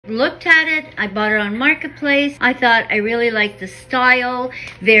looked at it. I bought it on Marketplace. I thought I really liked the style.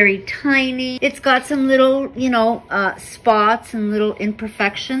 Very tiny. It's got some little, you know, spots and little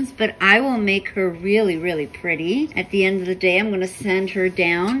imperfections, but I will make her really, really pretty. At the end of the day, I'm going to sand her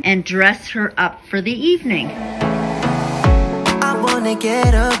down and dress her up for the evening. I want to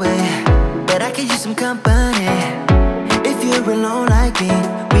get away, but I could use some company. If you're alone like me,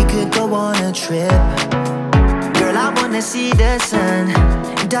 we could go on a trip. Girl, I want to see the sun,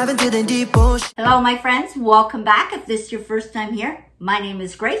 dive into the deep ocean. Hello, my friends. Welcome back. If this is your first time here, my name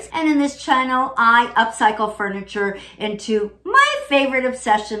is Grace, and in this channel, I upcycle furniture into my favorite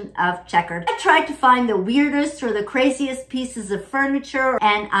obsession of checkered. I try to find the weirdest or the craziest pieces of furniture,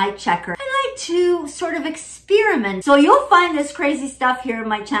 and I checker. I like to sort of experiment. So you'll find this crazy stuff here in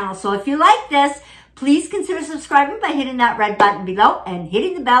my channel. So if you like this, please consider subscribing by hitting that red button below and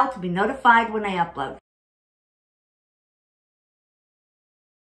hitting the bell to be notified when I upload.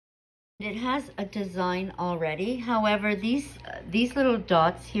 It has a design already. However, these little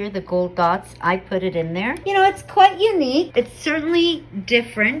dots here, the gold dots, I put it in there. You know, it's quite unique. It's certainly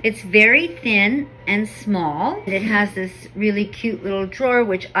different. It's very thin and small. It has this really cute little drawer,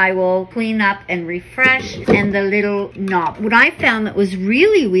 which I will clean up and refresh, and the little knob. What I found that was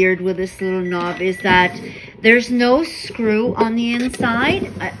really weird with this little knob is that there's no screw on the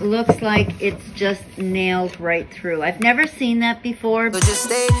inside. It looks like it's just nailed right through. I've never seen that before. But just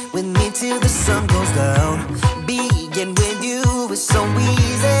stay with me till the sun goes down. Being with you is so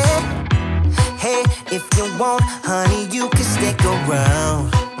easy. Hey, if you want, honey, you can stick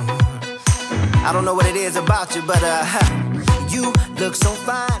around. I don't know what it is about you, but you look so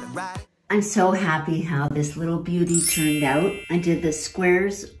fine, right? I'm so happy how this little beauty turned out. I did the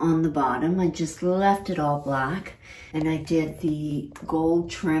squares on the bottom. I just left it all black, and I did the gold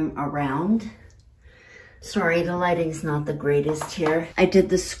trim around. Sorry, the lighting's not the greatest here. I did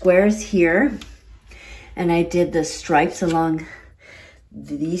the squares here, and I did the stripes along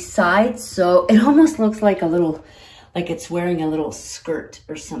these sides. So it almost looks like a little, like it's wearing a little skirt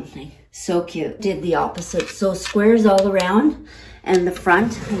or something. So cute. Did the opposite. So squares all around, and the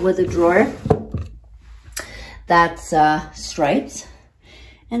front with a drawer. That's stripes.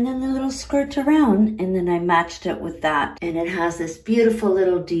 And then the little skirt around, and then I matched it with that. And it has this beautiful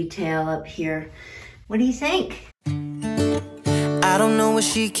little detail up here. What do you think? I don't know where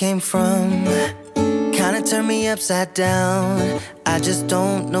she came from. Kinda turned me upside down. I just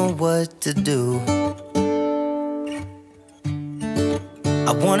don't know what to do.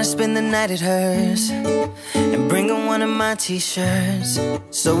 I wanna spend the night at hers and bring her one of my t-shirts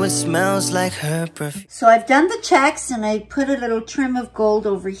so it smells like her perfume. So I've done the checks, and I put a little trim of gold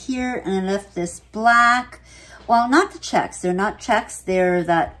over here, and I left this black. Well, not the checks. They're not checks. They're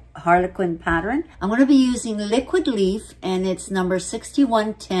that Harlequin pattern. I'm going to be using Liquid Leaf, and it's number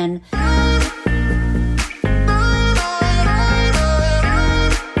 6110.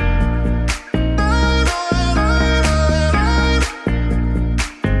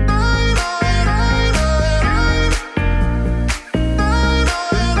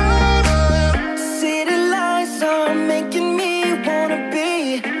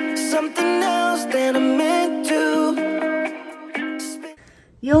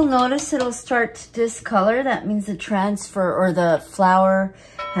 You'll notice it'll start to discolor. That means the transfer, or the flower,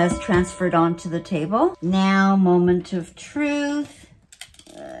 has transferred onto the table. Now, moment of truth.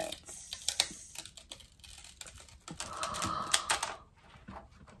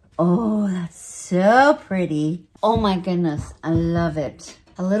 Oh, that's so pretty. Oh my goodness, I love it.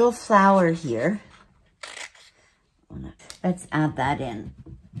 A little flower here. Let's add that in.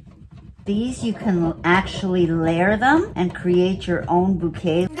 These, you can actually layer them and create your own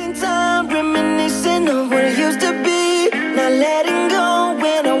bouquet. Time reminiscing of what it used to be, not letting go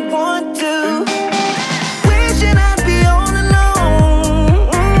when I want to. Wishing I'd be all alone.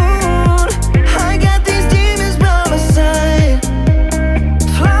 I got these demons by my side,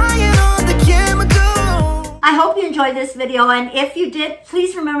 flying on the chemical. I hope you enjoyed this video, and if you did,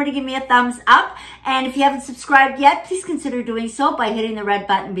 please remember to give me a thumbs up. And if you haven't subscribed yet, please consider doing so by hitting the red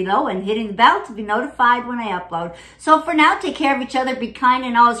button below and hitting the bell to be notified when I upload. So for now, take care of each other, be kind,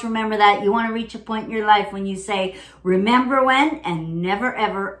 and always remember that you want to reach a point in your life when you say, remember when, and never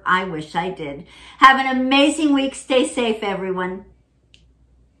ever, I wish I did. Have an amazing week. Stay safe, everyone.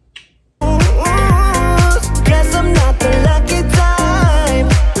 Guess I'm not the lucky